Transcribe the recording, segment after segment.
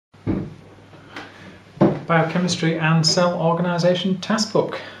Biochemistry and Cell Organisation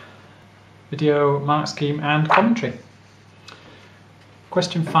Taskbook. Video, Markscheme and Commentary.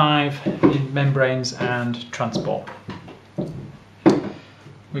 Question 5 in membranes and transport.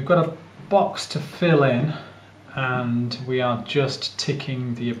 We've got a box to fill in and we are just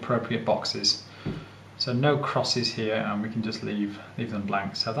ticking the appropriate boxes. So no crosses here, and we can just leave them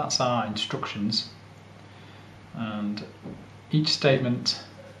blank. So that's our instructions, and each statement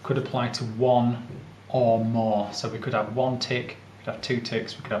could apply to one or more. So we could have one tick, we could have two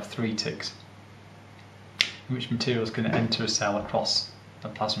ticks, we could have three ticks. In which material is going to enter a cell across the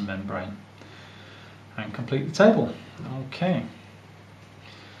plasma membrane and complete the table. Okay.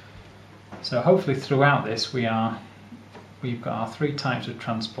 So hopefully throughout this we've got our three types of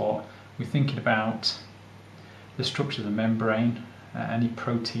transport. We're thinking about the structure of the membrane, any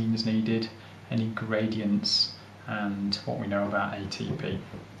proteins needed, any gradients, and what we know about ATP.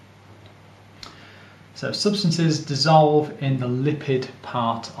 So substances dissolve in the lipid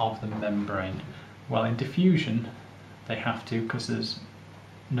part of the membrane. Well, in diffusion they have to, because there's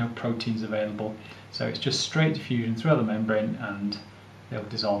no proteins available. So it's just straight diffusion throughout the membrane and they'll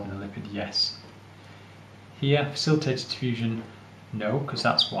dissolve in the lipid, yes. Here, facilitated diffusion, no, because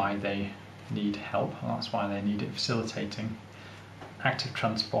that's why they need help, that's why they need it facilitating. Active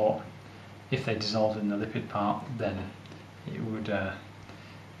transport, if they dissolve in the lipid part, then it would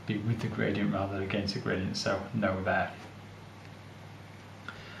be with the gradient rather than against the gradient, so no there.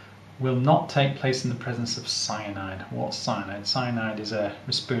 Will not take place in the presence of cyanide. What's cyanide? Cyanide is a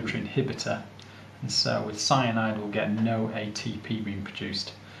respiratory inhibitor, and so with cyanide we'll get no ATP being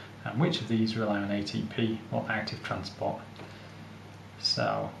produced. And which of these rely on ATP or active transport?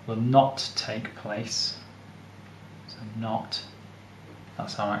 So will not take place. So not,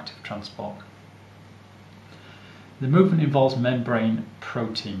 that's our active transport. The movement involves membrane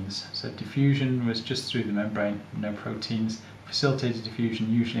proteins. So diffusion was just through the membrane, no proteins. Facilitated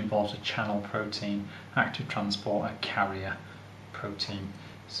diffusion usually involves a channel protein. Active transport, a carrier protein.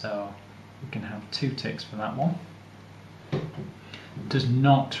 So we can have two ticks for that one. Does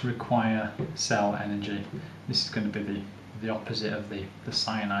not require cell energy. This is going to be the opposite of the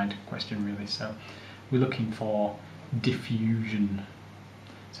cyanide question, really. So we're looking for diffusion.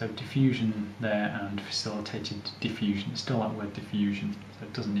 So diffusion there and facilitated diffusion. It's still that word diffusion, so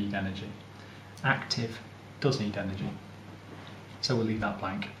it doesn't need energy. Active does need energy, so we'll leave that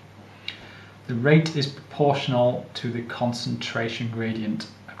blank. The rate is proportional to the concentration gradient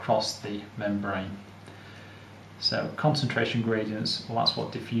across the membrane. So concentration gradients, well, that's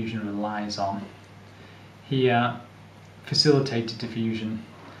what diffusion relies on. Here, facilitated diffusion,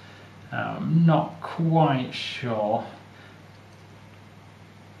 not quite sure.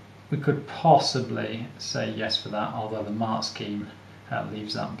 We could possibly say yes for that, although the Markscheme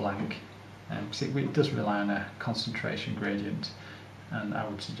leaves that blank. Because it does rely on a concentration gradient, and I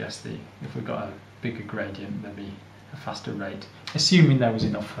would suggest that if we got a bigger gradient there'd be a faster rate, assuming there was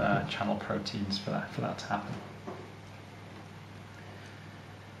enough channel proteins for that to happen.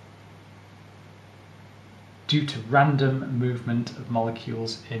 Due to random movement of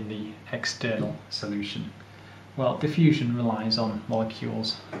molecules in the external solution. Well, diffusion relies on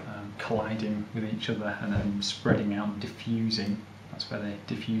molecules colliding with each other and then spreading out and diffusing. That's where the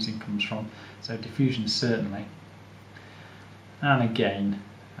diffusing comes from. So diffusion certainly. And again,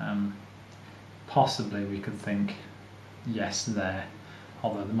 possibly we could think yes there,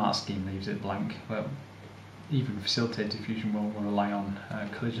 although the Markscheme leaves it blank. But even facilitated diffusion will rely on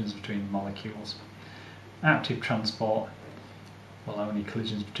collisions between molecules. Active transport, well, only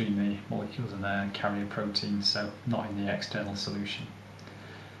collisions between the molecules and their carrier proteins, so not in the external solution.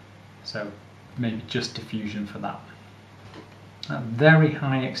 So maybe just diffusion for that. At very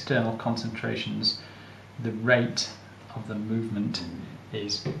high external concentrations, the rate of the movement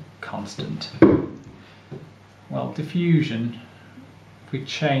is constant. Well, diffusion, if we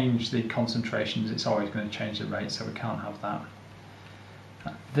change the concentrations, it's always going to change the rate, so we can't have that.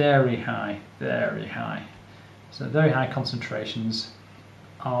 Very high, very high. So very high concentrations,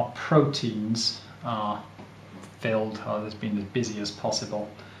 our proteins are filled, or there's been as busy as possible,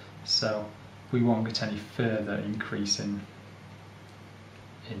 so we won't get any further increase in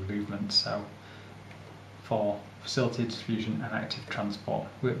movement. So for facilitated diffusion and active transport,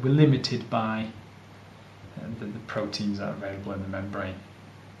 we're limited by the proteins that are available in the membrane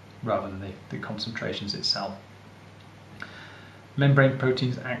rather than the concentrations itself. Membrane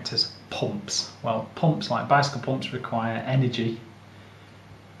proteins act as pumps. Well, pumps like bicycle pumps require energy,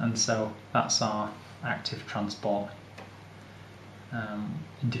 and so that's our active transport.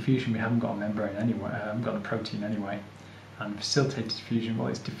 In diffusion we haven't got a membrane anyway, haven't got a protein anyway, and facilitated diffusion, well,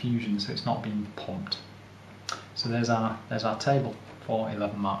 it's diffusion, so it's not being pumped. So there's our table for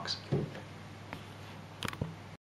 11 marks.